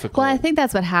geographical. Well, I think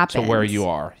that's what happened. To where you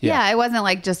are. Yeah, it wasn't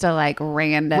like just a like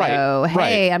rando,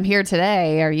 right. I'm here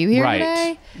today. Are you here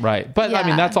today? Right. But I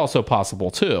mean, that's also possible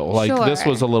too. Like this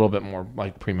was a little bit more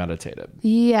like premeditated.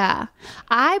 Yeah.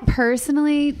 I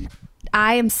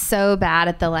am so bad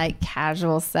at the like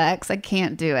casual sex. I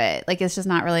can't do it. Like it's just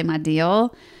not really my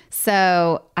deal.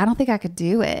 So I don't think I could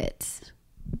do it.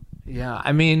 Yeah,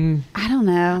 I mean, I don't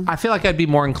know. I feel like I'd be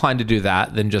more inclined to do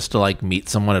that than just to like meet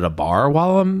someone at a bar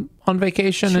while I'm on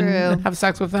vacation and have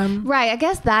sex with them. Right. I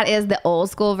guess that is the old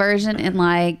school version. And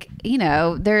like, you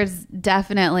know, there's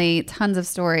definitely tons of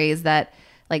stories that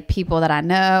like people that I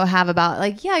know have about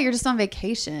like, yeah, you're just on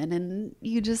vacation and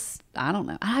you just, I don't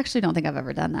know. I actually don't think I've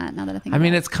ever done that now that I think about it. I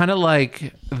mean, it's kind of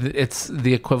like, it's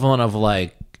the equivalent of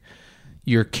like,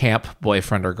 your camp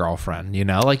boyfriend or girlfriend, you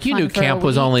know, like you knew camp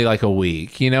was only like a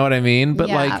week, you know what I mean? But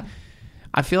like,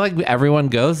 I feel like everyone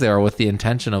goes there with the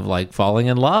intention of like falling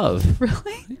in love.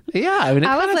 Really? Yeah. I mean,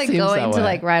 I was like going to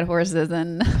like ride horses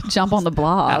and jump on the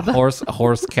blob. At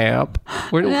horse camp.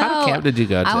 What kind of camp did you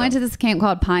go to? I went to this camp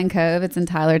called Pine Cove. It's in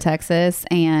Tyler, Texas.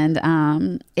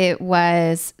 And it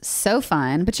was so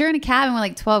fun, but you're in a cabin with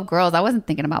like 12 girls. I wasn't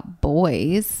thinking about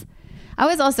boys. I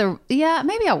was also,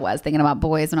 maybe I was thinking about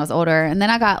boys when I was older. And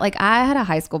then I had a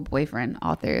high school boyfriend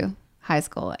all through high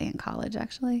school and college,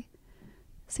 actually.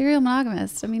 Serial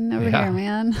monogamist. I mean, over here,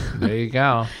 man. There you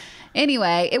go.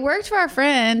 Anyway, it worked for our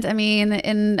friend. I mean,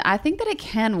 and I think that it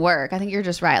can work. I think you're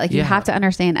just right. Like you have to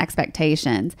understand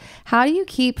expectations. How do you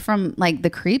keep from like the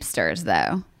creepsters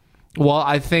though? Well,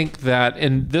 I think that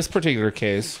in this particular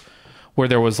case, where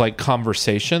there was like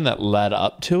conversation that led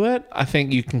up to it, I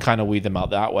think you can kind of weed them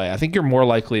out that way. I think you're more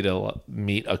likely to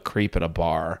meet a creep at a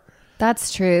bar.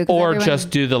 That's true. Or just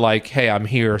do the like, hey, I'm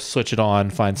here, switch it on,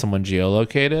 find someone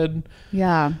geolocated.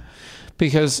 Yeah.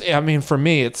 Because, I mean, for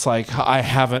me, it's like I've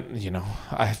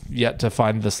yet to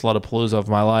find the Slutapalooza of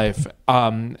my life.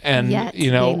 I'm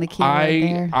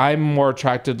more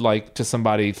attracted like to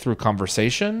somebody through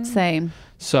conversation. Same.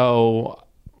 So,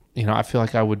 I feel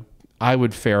like I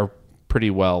would fare pretty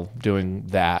well doing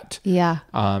that. Yeah.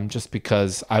 Just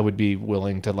because I would be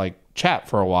willing to like chat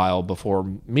for a while before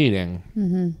meeting.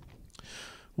 Mm-hmm.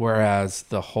 Whereas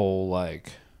the whole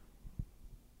like,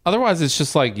 otherwise it's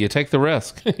just like you take the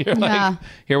risk. You're like,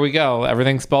 here we go.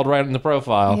 Everything's spelled right in the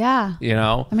profile. Yeah. You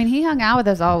know? I mean, he hung out with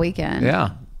us all weekend.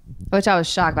 Yeah. Which I was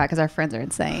shocked by because our friends are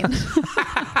insane.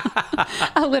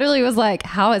 I literally was like,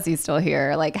 how is he still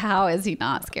here? Like, how is he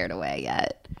not scared away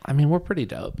yet? I mean, we're pretty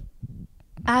dope.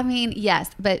 I mean, yes,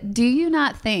 but do you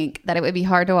not think that it would be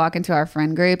hard to walk into our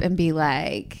friend group and be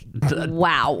like,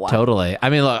 wow. Totally. I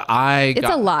mean, look, it's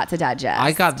a lot to digest.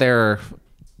 I got there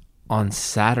on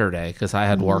Saturday because I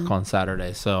had work on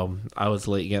Saturday. So I was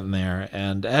late getting there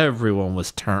and everyone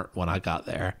was turned when I got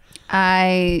there.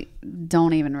 I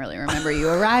don't even really remember you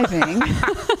arriving.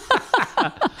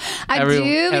 I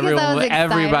do because I was excited.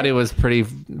 Everybody was pretty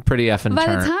effing By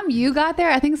turned. the time you got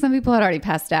there, I think some people had already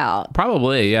passed out.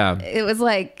 Probably, yeah. It was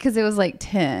like, because it was like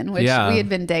 10, which we had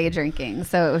been day drinking.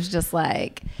 So it was just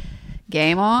like,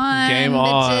 game on,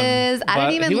 bitches. I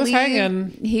didn't even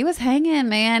leave. He was hanging,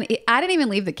 man. I didn't even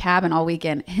leave the cabin all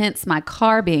weekend, hence my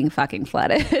car being fucking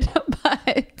flooded.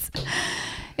 But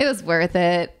it was worth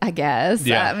it, I guess.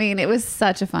 Yeah. I mean, it was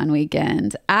such a fun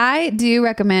weekend. I do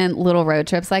recommend little road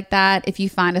trips like that if you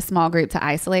find a small group to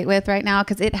isolate with right now,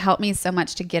 because it helped me so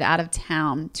much to get out of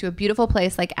town to a beautiful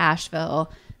place like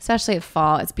Asheville, especially at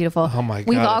fall. It's beautiful. Oh my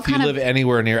God. If you live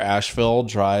anywhere near Asheville,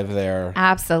 drive there.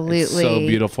 Absolutely. It's so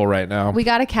beautiful right now. We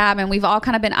got a cabin. We've all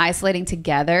kind of been isolating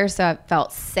together, so I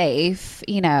felt safe.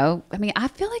 You know, I mean, I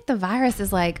feel like the virus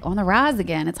is like on the rise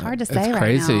again. It's hard to say right now.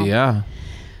 It's crazy, yeah.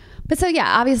 But so,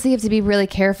 yeah, obviously you have to be really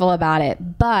careful about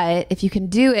it. But if you can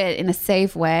do it in a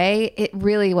safe way, it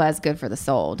really was good for the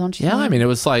soul, don't you Yeah, think? I mean, it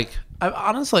was like,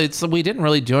 honestly, we didn't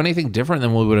really do anything different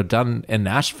than we would have done in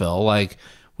Nashville. Like,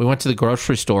 we went to the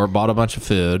grocery store, bought a bunch of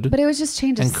food. But it was just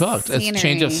change of and cooked. scenery. It's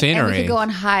change of scenery. And we could go on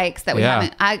hikes that we Yeah.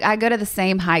 haven't. I go to the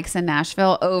same hikes in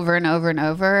Nashville over and over and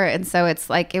over. And so it's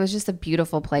like, it was just a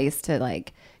beautiful place to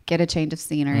like get a change of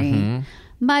scenery. Mm-hmm.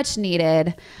 Much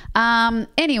needed.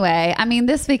 Anyway, I mean,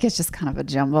 this week is just kind of a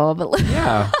jumble, but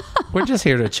Yeah, we're just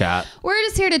here to chat. we're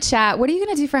just here to chat. What are you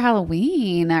going to do for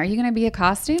Halloween? Are you going to be a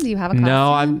costume? Do you have a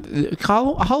costume?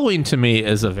 No, Halloween to me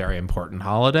is a very important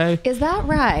holiday. Is that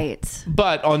right?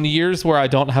 But on years where I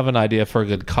don't have an idea for a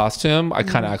good costume, I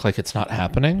kind of act like it's not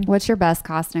happening. What's your best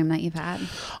costume that you've had?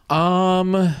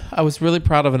 I was really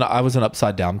proud of I was an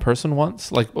upside down person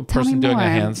once, like a person doing a more.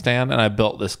 handstand, and I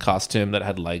built this costume that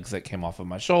had legs that came off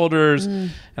of my shoulders, and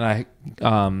I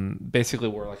basically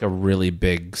wore like a really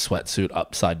big sweatsuit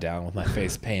upside down with my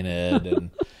face painted,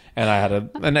 and I had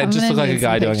and it just looked like a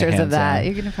guy doing a pictures handstand. of that.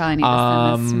 You're gonna probably need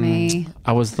to send this to me.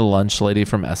 I was the lunch lady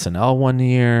from SNL one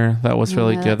year. That was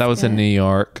really good. That that's was in good. New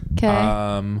York.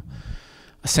 Okay.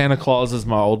 Santa Claus is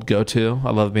my old go-to.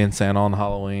 I love being Santa on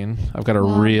Halloween. I've got a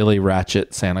really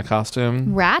ratchet Santa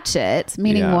costume. Ratchet,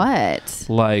 meaning Yeah. what?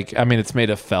 Like, I mean, it's made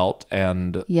of felt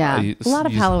and Yeah, I a lot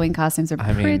of use- Halloween costumes are I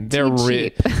pretty mean, they're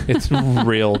cheap. it's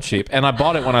real cheap. And I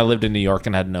bought it when I lived in New York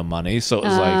and had no money, so it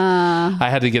was like I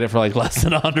had to get it for like less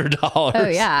than $100. Oh,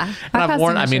 yeah. And Our I've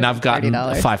worn. costume I mean, shows I've gotten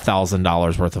 $30.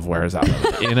 $5,000 worth of wares out of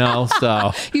it. You know,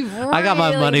 so You've I got my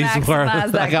really money's maximized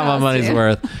worth. that I got my money's costume.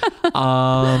 worth.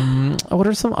 What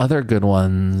are some other good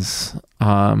ones?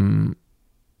 I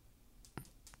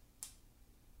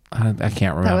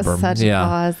can't remember. That was such a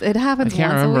pause. It happens I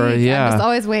can't once remember, a week. yeah. I'm just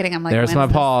always waiting. I'm like, There's my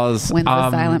pause. When's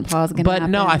the silent pause gonna But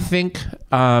no, I happen? think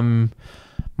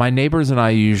my neighbors and I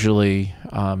usually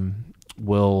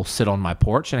will sit on my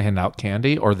porch and hand out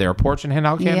candy, or their porch and hand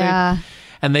out candy. Yeah.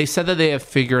 And they said that they have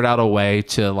figured out a way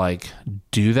to like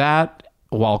do that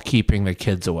while keeping the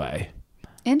kids away.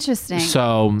 Interesting.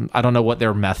 So I don't know what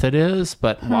their method is,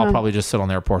 but I'll probably just sit on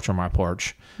their porch or my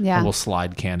porch. Yeah. And we'll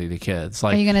slide candy to kids.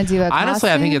 Like, Are you gonna do a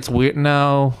honestly, I think costume? it's weird.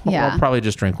 No. Yeah. I'll probably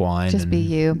just drink wine. Just be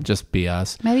you. Just be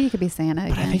us. Maybe you could be Santa I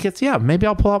again. think it's, maybe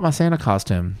I'll pull out my Santa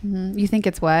costume. You think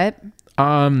it's what?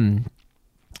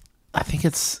 I think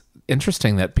it's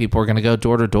interesting that people are going to go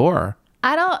door to door.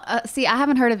 I don't see. I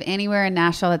haven't heard of anywhere in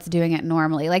Nashville that's doing it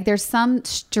normally. Like, there's some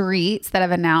streets that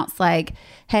have announced, like,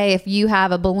 "Hey, if you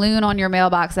have a balloon on your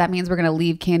mailbox, that means we're going to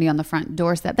leave candy on the front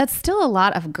doorstep." That's still a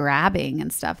lot of grabbing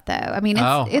and stuff, though. I mean, it's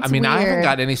I mean, weird. I haven't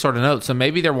got any sort of note, so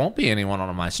maybe there won't be anyone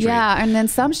on my street. Yeah, and then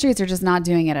some streets are just not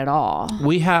doing it at all.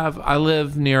 I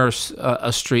live near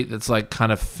a street that's like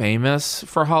kind of famous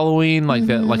for Halloween, like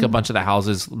that, like a bunch of the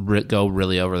houses go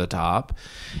really over the top,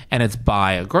 and it's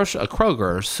by a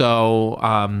Kroger, so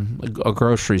a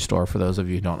grocery store for those of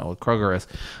you who don't know what Kroger is,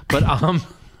 but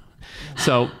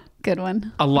so Good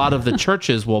one. a lot of the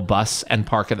churches will bus and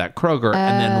park at that Kroger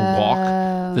and then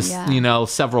walk this, yeah.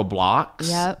 several blocks.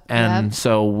 Yep, And yep.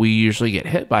 so we usually get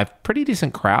hit by pretty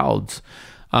decent crowds.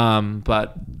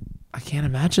 But I can't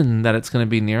imagine that it's going to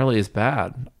be nearly as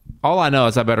bad. All I know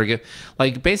is I better get,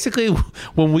 like, basically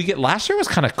when last year was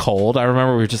kind of cold. I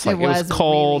remember we were just like, it was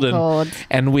cold, really cold.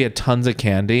 and we had tons of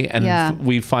candy. And Yeah.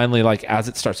 we finally, like, as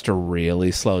it starts to really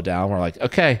slow down, we're like,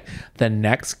 okay, the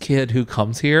next kid who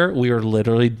comes here, we are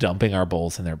literally dumping our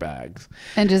bowls in their bags.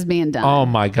 And just being done. Oh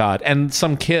my God. And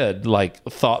some kid like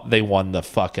thought they won the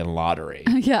fucking lottery.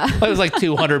 Yeah. It was like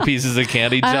 200 pieces of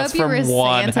candy I just hope you from were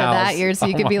one Santa house. that year, so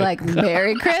you could be my like,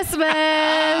 "Merry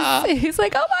Christmas." He's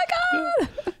like, "Oh my God."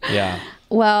 Yeah.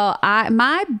 Well,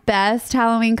 my best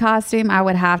Halloween costume, I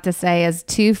would have to say, is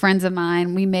two friends of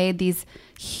mine. We made these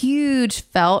huge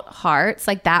felt hearts.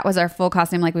 Like, that was our full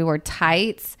costume. Like, we wore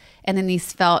tights and then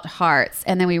these felt hearts.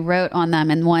 And then we wrote on them.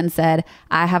 And one said,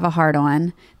 "I have a heart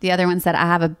on." The other one said, "I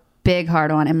have a big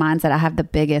heart on." And mine said, "I have the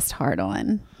biggest heart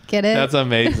on." Get it? That's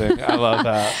amazing. I love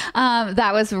that.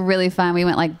 That was really fun. We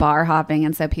went like bar hopping,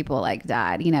 and so people like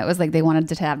died. You know, it was like they wanted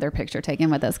to have their picture taken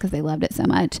with us because they loved it so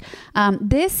much.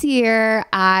 This year,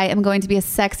 I am going to be a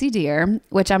sexy deer,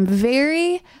 which I'm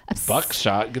very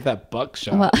Buckshot. Get that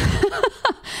buckshot. Well,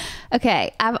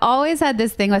 okay, I've always had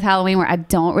this thing with Halloween where I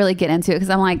don't really get into it because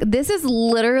I'm like, this is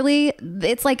literally,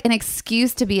 it's like an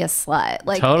excuse to be a slut.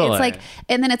 Like, Totally. it's like,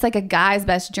 and then it's like a guy's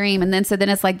best dream. And then, so then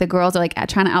it's like the girls are like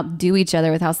trying to outdo each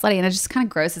other with how slutty. And it just kind of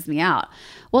grosses me out.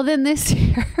 Well, then this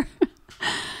year,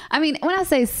 I mean, when I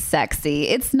say sexy,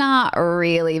 it's not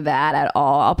really bad at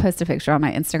all. I'll post a picture on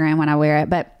my Instagram when I wear it.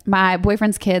 But my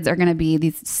boyfriend's kids are going to be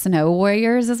these snow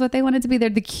warriors is what they wanted to be. They're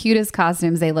the cutest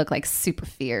costumes. They look like super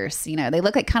fierce. You know, they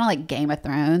look like kind of like Game of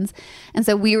Thrones. And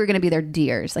so we were going to be their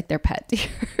deers, like their pet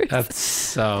deers. That's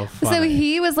so funny. So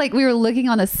he was like, we were looking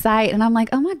on the site and I'm like,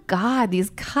 oh my God, these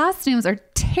costumes are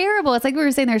terrible. It's like we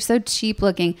were saying, they're so cheap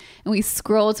looking. And we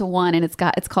scroll to one and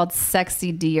it's called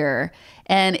Sexy Deer.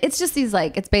 And it's just these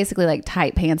like, it's basically like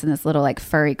tight pants and this little like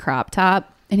furry crop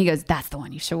top. And he goes, that's the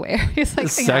one you should wear. He's like,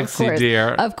 Sexy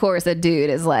Deer. Of course, a dude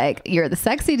is like, you're the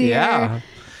sexy deer. Yeah.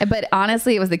 But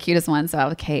honestly, it was the cutest one. So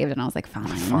I caved and I was like, fine.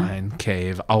 Fine,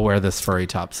 cave. I'll wear this furry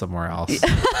top somewhere else.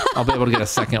 I'll be able to get a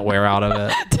second wear out of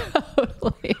it.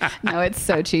 Totally. No, it's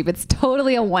so cheap. It's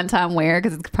totally a one-time wear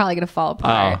because it's probably going to fall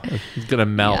apart. Oh, it's going to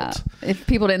melt. Yeah. If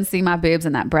people didn't see my boobs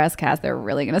in that breast cast, they're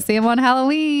really going to see them on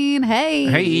Halloween.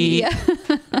 Hey.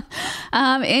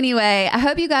 Anyway, I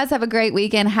hope you guys have a great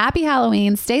weekend. Happy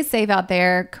Halloween. Stay safe out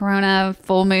there. Corona,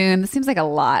 full moon. This seems like a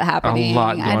lot happening. A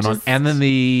lot going on. And then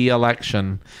the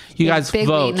election. You guys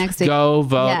vote. Go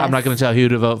vote. Yes. I'm not going to tell who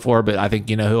to vote for, but I think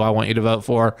you know who I want you to vote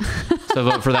for. So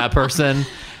vote for that person.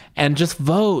 And just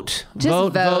vote.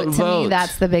 Vote. To me,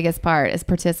 that's the biggest part is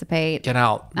participate. Get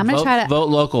out. I'm going to try to vote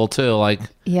local too. Like,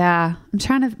 yeah, I'm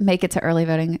trying to make it to early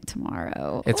voting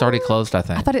tomorrow. It's already closed, I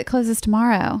think. I thought it closes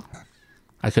tomorrow.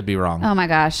 I could be wrong. Oh my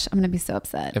gosh. I'm going to be so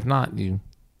upset. If not, you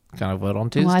gotta vote on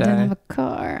Tuesday. Well, I don't have a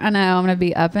car. I know. I'm going to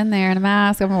be up in there in a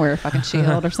mask. I'm going to wear a fucking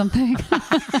shield or something.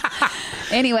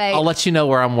 Anyway, I'll let you know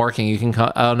where I'm working. You can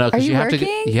come. Oh no, because you have working?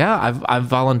 to. Yeah, I've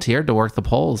volunteered to work the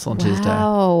polls on Tuesday.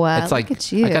 Wow, it's like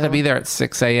I got to be there at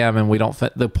 6 a.m. and we don't.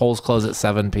 The polls close at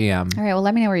 7 p.m. All right. Well,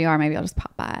 let me know where you are. Maybe I'll just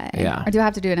pop by. Yeah. Or do I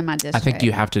have to do it in my district? I think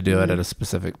you have to do it at a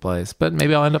specific place, but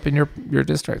maybe I'll end up in your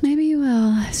district. Maybe you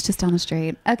will. It's just down the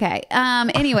street. Okay.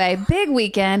 Anyway, big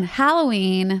weekend,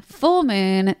 Halloween, full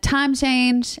moon, time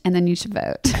change, and then you should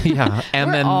vote. Yeah,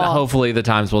 and then hopefully the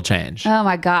times will change. Oh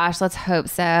my gosh, let's hope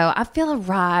so. I feel a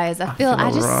rise. I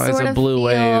just sort of blue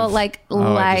feel wave. like life.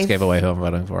 I life. just gave away who I'm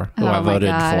voting for. Who I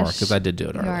voted for because I did do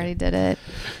it already. You already did it.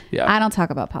 Yeah. I don't talk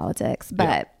about politics,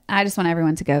 but I just want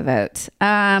everyone to go vote.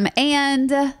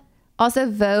 And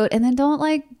also vote, and then don't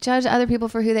like judge other people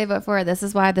for who they vote for. This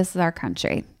is why this is our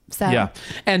country. So yeah.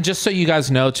 And just so you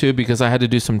guys know too, because I had to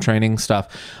do some training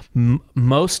stuff,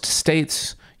 most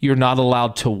states you're not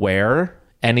allowed to wear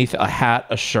a hat,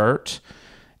 a shirt,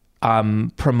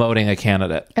 promoting a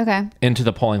candidate into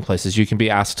the polling places. You can be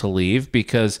asked to leave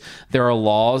because there are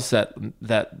laws that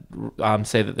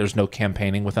say that there's no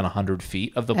campaigning within 100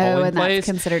 feet of the polling place. That's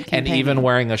considered campaigning. And even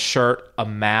wearing a shirt, a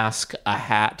mask, a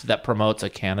hat that promotes a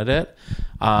candidate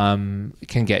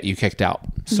can get you kicked out.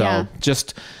 So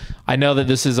I know that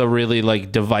this is a really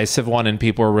like divisive one and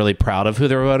people are really proud of who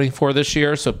they're voting for this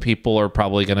year. So people are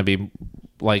probably going to be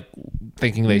like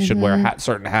thinking they should wear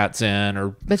certain hats in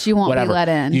or but you won't be let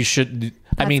in. You should.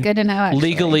 That's good to know, actually.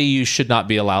 Legally you should not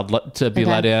be allowed to be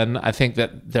let in. I think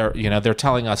that they're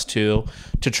telling us to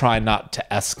try not to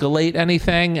escalate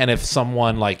anything. And if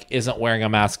someone like isn't wearing a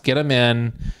mask, get them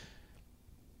in,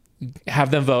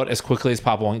 have them vote as quickly as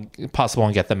possible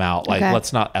and get them out. Like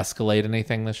let's not escalate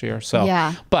anything this year.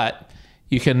 So but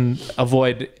you can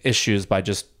avoid issues by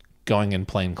just going in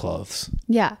plain clothes.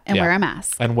 Yeah. And wear a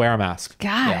mask.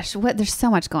 Gosh, there's so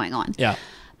much going on. Yeah.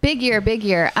 Big year.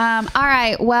 All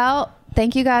right. Well,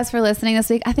 thank you guys for listening this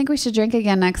week. I think we should drink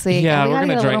again next week. Yeah, we we're gotta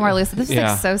gonna get a drink. little more loose. This is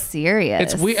like so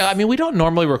serious. We don't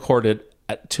normally record it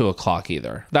at 2:00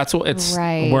 either. That's what it's.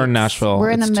 Right. We're in Nashville. We're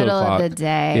in the It's middle 2:00. of the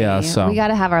day. Yeah, so we got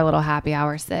to have our little happy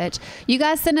hour sitch. You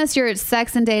guys send us your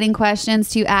sex and dating questions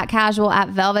to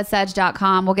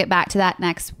 @casual@velvetsedge.com. We'll get back to that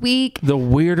next week. The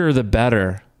weirder, the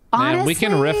better. Honestly, man, we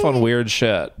can riff on weird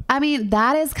shit. I mean,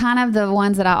 that is kind of the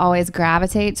ones that I always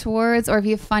gravitate towards. Or if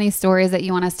you have funny stories that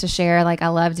you want us to share, like I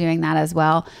love doing that as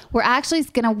well. We're actually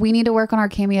we need to work on our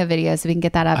Cameo video so we can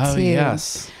get that up too.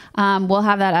 Yes. We'll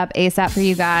have that up ASAP for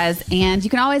you guys. And you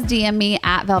can always DM me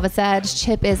at Velvet's Edge.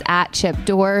 Chip is at Chip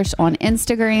Dorsch on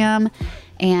Instagram.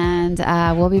 And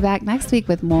we'll be back next week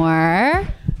with more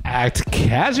Act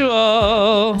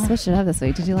Casual. I switched it up this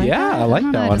week. Did you like that? Yeah, I like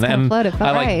that one. And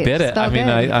I like bit it. I mean,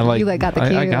 I like. You like got the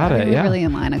cue. I got it. Yeah. Really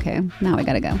in line. Okay. Now we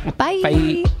got to go. Bye.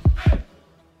 Bye.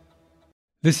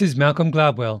 This is Malcolm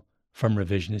Gladwell from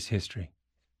Revisionist History.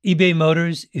 eBay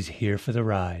Motors is here for the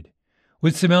ride.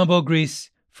 With some elbow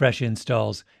grease, fresh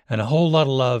installs, and a whole lot of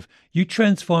love, you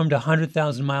transformed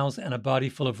 100,000 miles and a body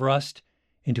full of rust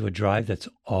into a drive that's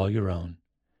all your own.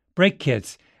 Brake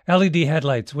kits, LED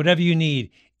headlights, whatever you need,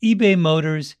 eBay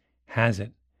Motors has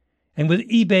it. And with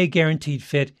eBay Guaranteed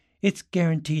Fit, it's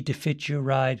guaranteed to fit your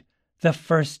ride the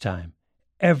first time,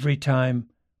 every time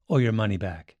or your money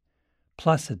back.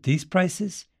 Plus, at these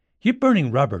prices, you're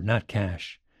burning rubber, not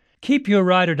cash. Keep your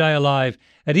ride or die alive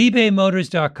at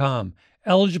ebaymotors.com.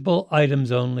 Eligible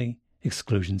items only.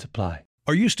 Exclusions apply.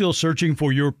 Are you still searching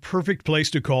for your perfect place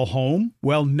to call home?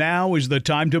 Well, now is the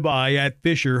time to buy at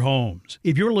Fisher Homes.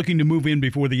 If you're looking to move in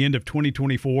before the end of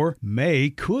 2024,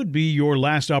 May could be your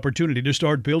last opportunity to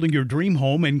start building your dream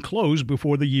home and close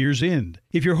before the year's end.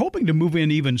 If you're hoping to move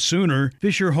in even sooner,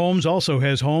 Fisher Homes also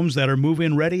has homes that are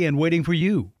move-in ready and waiting for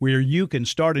you, where you can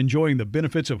start enjoying the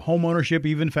benefits of homeownership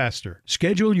even faster.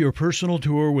 Schedule your personal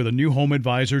tour with a new home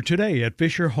advisor today at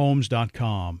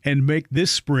FisherHomes.com and make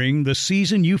this spring the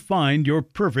season you find your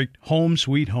perfect home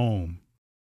sweet home.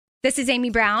 This is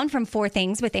Amy Brown from 4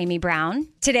 Things with Amy Brown.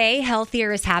 Today,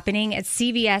 healthier is happening at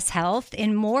CVS Health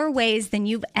in more ways than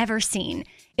you've ever seen.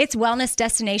 It's wellness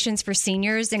destinations for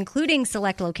seniors, including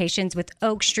select locations with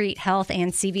Oak Street Health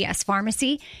and CVS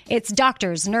Pharmacy. It's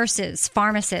doctors, nurses,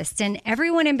 pharmacists, and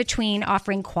everyone in between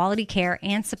offering quality care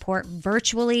and support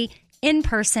virtually, in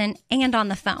person, and on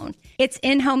the phone. It's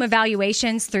in-home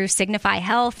evaluations through Signify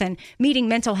Health and meeting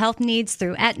mental health needs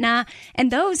through Aetna. And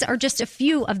those are just a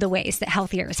few of the ways that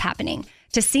healthier is happening.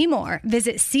 To see more,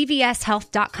 visit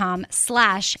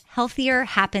cvshealth.com/healthier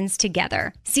happens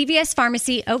together. CVS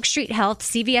Pharmacy, Oak Street Health,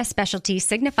 CVS Specialty,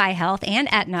 Signify Health,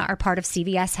 and Aetna are part of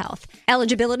CVS Health.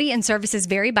 Eligibility and services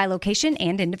vary by location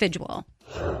and individual.